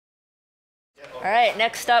All right,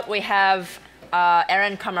 next up we have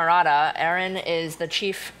Aaron Cammarata. Aaron is the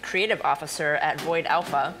Chief Creative Officer at Void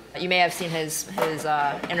Alpha. You may have seen his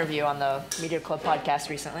interview on the Meteor Club podcast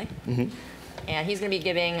recently. Mm-hmm. And he's going to be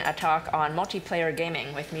giving a talk on multiplayer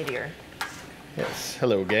gaming with Meteor. Yes,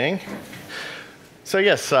 hello gang. So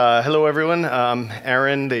yes, hello everyone.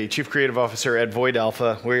 Aaron, the Chief Creative Officer at Void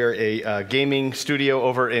Alpha. We're a gaming studio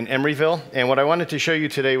over in Emeryville. And what I wanted to show you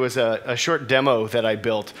today was a short demo that I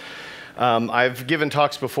built. I've given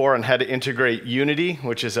talks before on how to integrate Unity,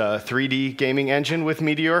 which is a 3D gaming engine with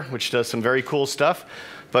Meteor, which does some very cool stuff.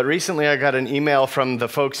 But recently I got an email from the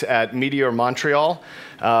folks at Meteor Montreal.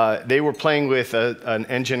 They were playing with an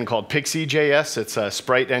engine called Pixie.js. It's a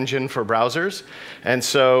sprite engine for browsers. And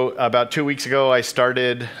so about 2 weeks ago, I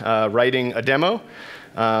started writing a demo.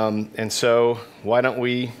 And so why don't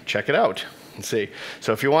we check it out? Let's see.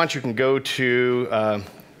 So if you want, you can go to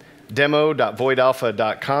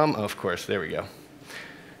demo.voidalpha.com. Of course, there we go.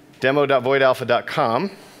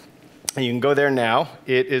 Demo.voidalpha.com. And you can go there now.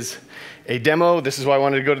 It is a demo. This is why I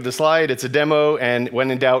wanted to go to the slide. It's a demo, and when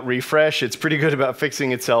in doubt, refresh. It's pretty good about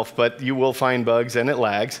fixing itself, but you will find bugs and it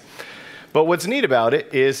lags. But what's neat about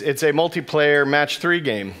it is it's a multiplayer match 3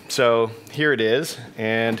 game. So here it is,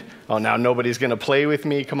 and oh, now nobody's going to play with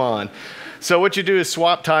me. Come on. So what you do is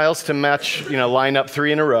swap tiles to match, line up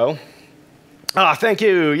 3 in a row. Ah, thank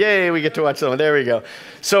you. Yay, we get to watch someone. There we go.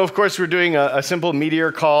 So, of course, we're doing a simple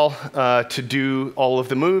Meteor call to do all of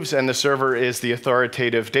the moves, and the server is the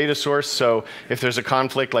authoritative data source. So if there's a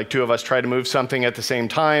conflict, like 2 of us try to move something at the same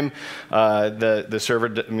time, the server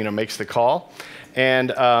makes the call.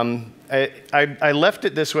 And I left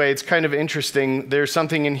it this way. It's kind of interesting. There's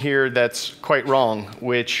something in here that's quite wrong,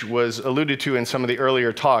 which was alluded to in some of the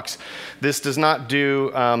earlier talks. This does not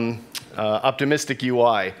do optimistic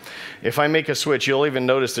UI. If I make a switch, you'll even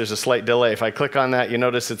notice there's a slight delay. If I click on that, you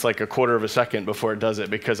notice it's like a quarter of a second before it does it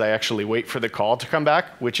because I actually wait for the call to come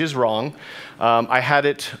back, which is wrong. I had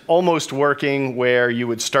it almost working where you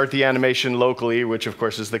would start the animation locally, which of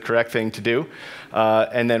course is the correct thing to do,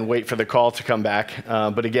 and then wait for the call to come back.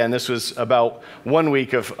 But again, this was about 1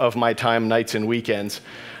 week of my time, nights and weekends.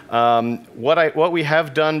 What we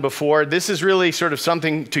have done before, this is really sort of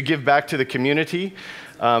something to give back to the community.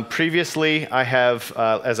 Previously, I have,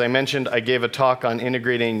 as I mentioned, I gave a talk on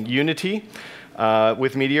integrating Unity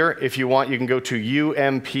with Meteor. If you want, you can go to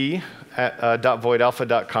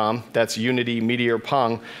ump.voidalpha.com. That's Unity Meteor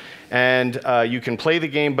Pong. And you can play the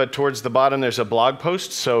game, but towards the bottom there's a blog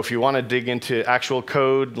post. So if you want to dig into actual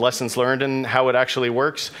code, lessons learned, and how it actually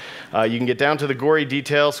works, you can get down to the gory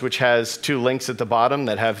details, which has 2 links at the bottom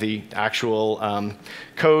that have the actual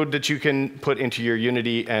code that you can put into your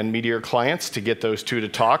Unity and Meteor clients to get those 2 to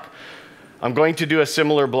talk. I'm going to do a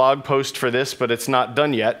similar blog post for this, but it's not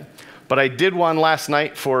done yet. But I did one last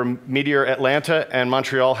night for Meteor Atlanta, and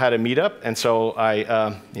Montreal had a meetup, and so I,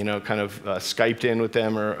 kind of Skyped in with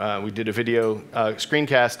them, or we did a video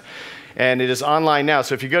screencast, and it is online now.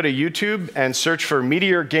 So if you go to YouTube and search for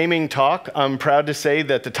Meteor Gaming Talk, I'm proud to say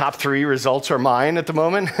that the top 3 results are mine at the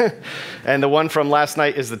moment, and the one from last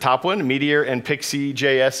night is the top one, Meteor and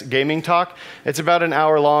Pixie.js Gaming Talk. It's about an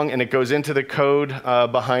hour long, and it goes into the code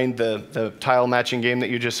behind the tile matching game that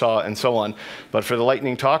you just saw, and so on. But for the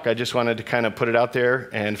lightning talk, I just wanted to kind of put it out there,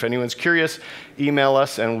 and if anyone's curious, email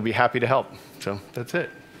us, and we'll be happy to help. So that's it.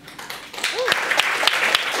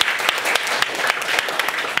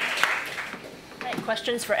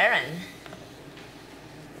 Questions for Aaron?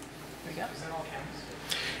 There we go. Is that all canvas?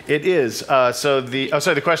 It is. So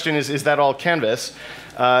the question is that all canvas?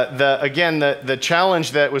 Again, the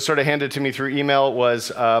challenge that was sort of handed to me through email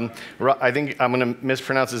was, I think I'm going to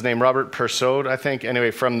mispronounce his name, Robert Persaud, I think.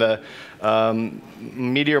 Anyway, from the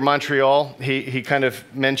Meteor Montreal, he kind of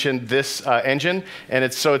mentioned this engine, and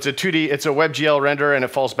it's a 2D, it's a WebGL renderer, and it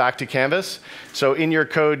falls back to canvas. So in your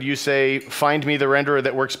code, you say, find me the renderer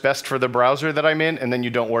that works best for the browser that I'm in, and then you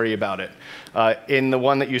don't worry about it. In the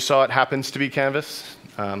one that you saw, it happens to be canvas.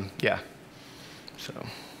 Yeah. So,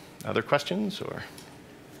 other questions or?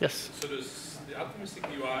 Yes. So does the optimistic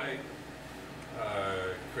UI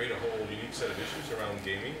create a whole unique set of issues around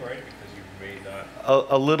gaming, right? Because you've made that.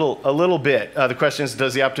 A little bit. The question is,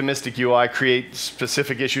 does the optimistic UI create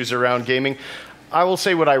specific issues around gaming? I will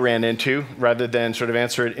say what I ran into, rather than sort of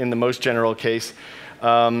answer it in the most general case.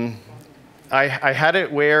 I had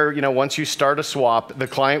it where, once you start a swap, the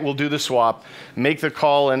client will do the swap, make the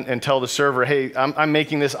call and tell the server, hey, I'm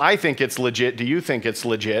making this, I think it's legit, do you think it's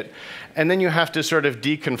legit? And then you have to sort of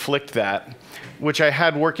deconflict that, which I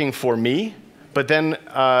had working for me, But then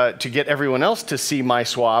to get everyone else to see my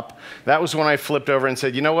swap, that was when I flipped over and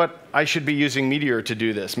said, you know what? I should be using Meteor to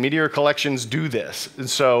do this. Meteor collections do this. And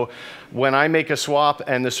so when I make a swap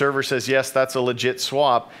and the server says, yes, that's a legit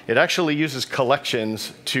swap, it actually uses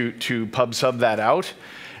collections to pub sub that out.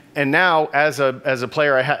 And now, as a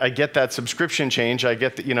player, I get that subscription change. I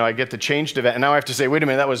get the changed event. And now I have to say, wait a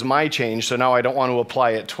minute, that was my change. So now I don't want to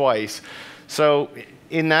apply it twice. So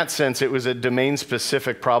in that sense, it was a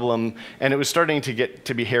domain-specific problem, and it was starting to get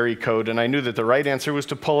to be hairy code, and I knew that the right answer was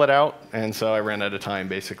to pull it out, and so I ran out of time,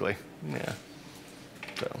 basically. Yeah.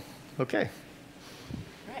 So, okay.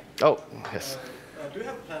 Right. Oh, yes. Do you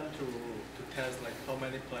have a plan to test like how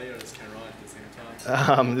many players can run at the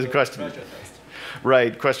same time? The question.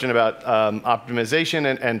 Right, question about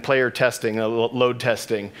optimization and player testing, load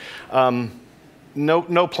testing.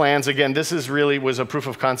 No plans. Again, this was a proof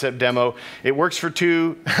of concept demo. It works for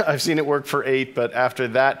 2. I've seen it work for 8, but after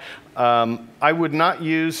that, I would not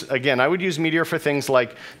use, again, I would use Meteor for things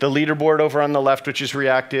like the leaderboard over on the left, which is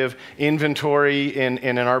reactive, inventory in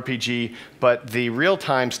an RPG, but the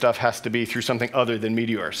real-time stuff has to be through something other than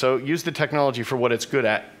Meteor. So use the technology for what it's good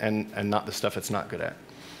at and not the stuff it's not good at.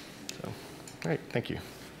 So, all right, thank you.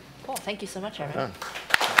 Cool. Thank you so much, Aaron.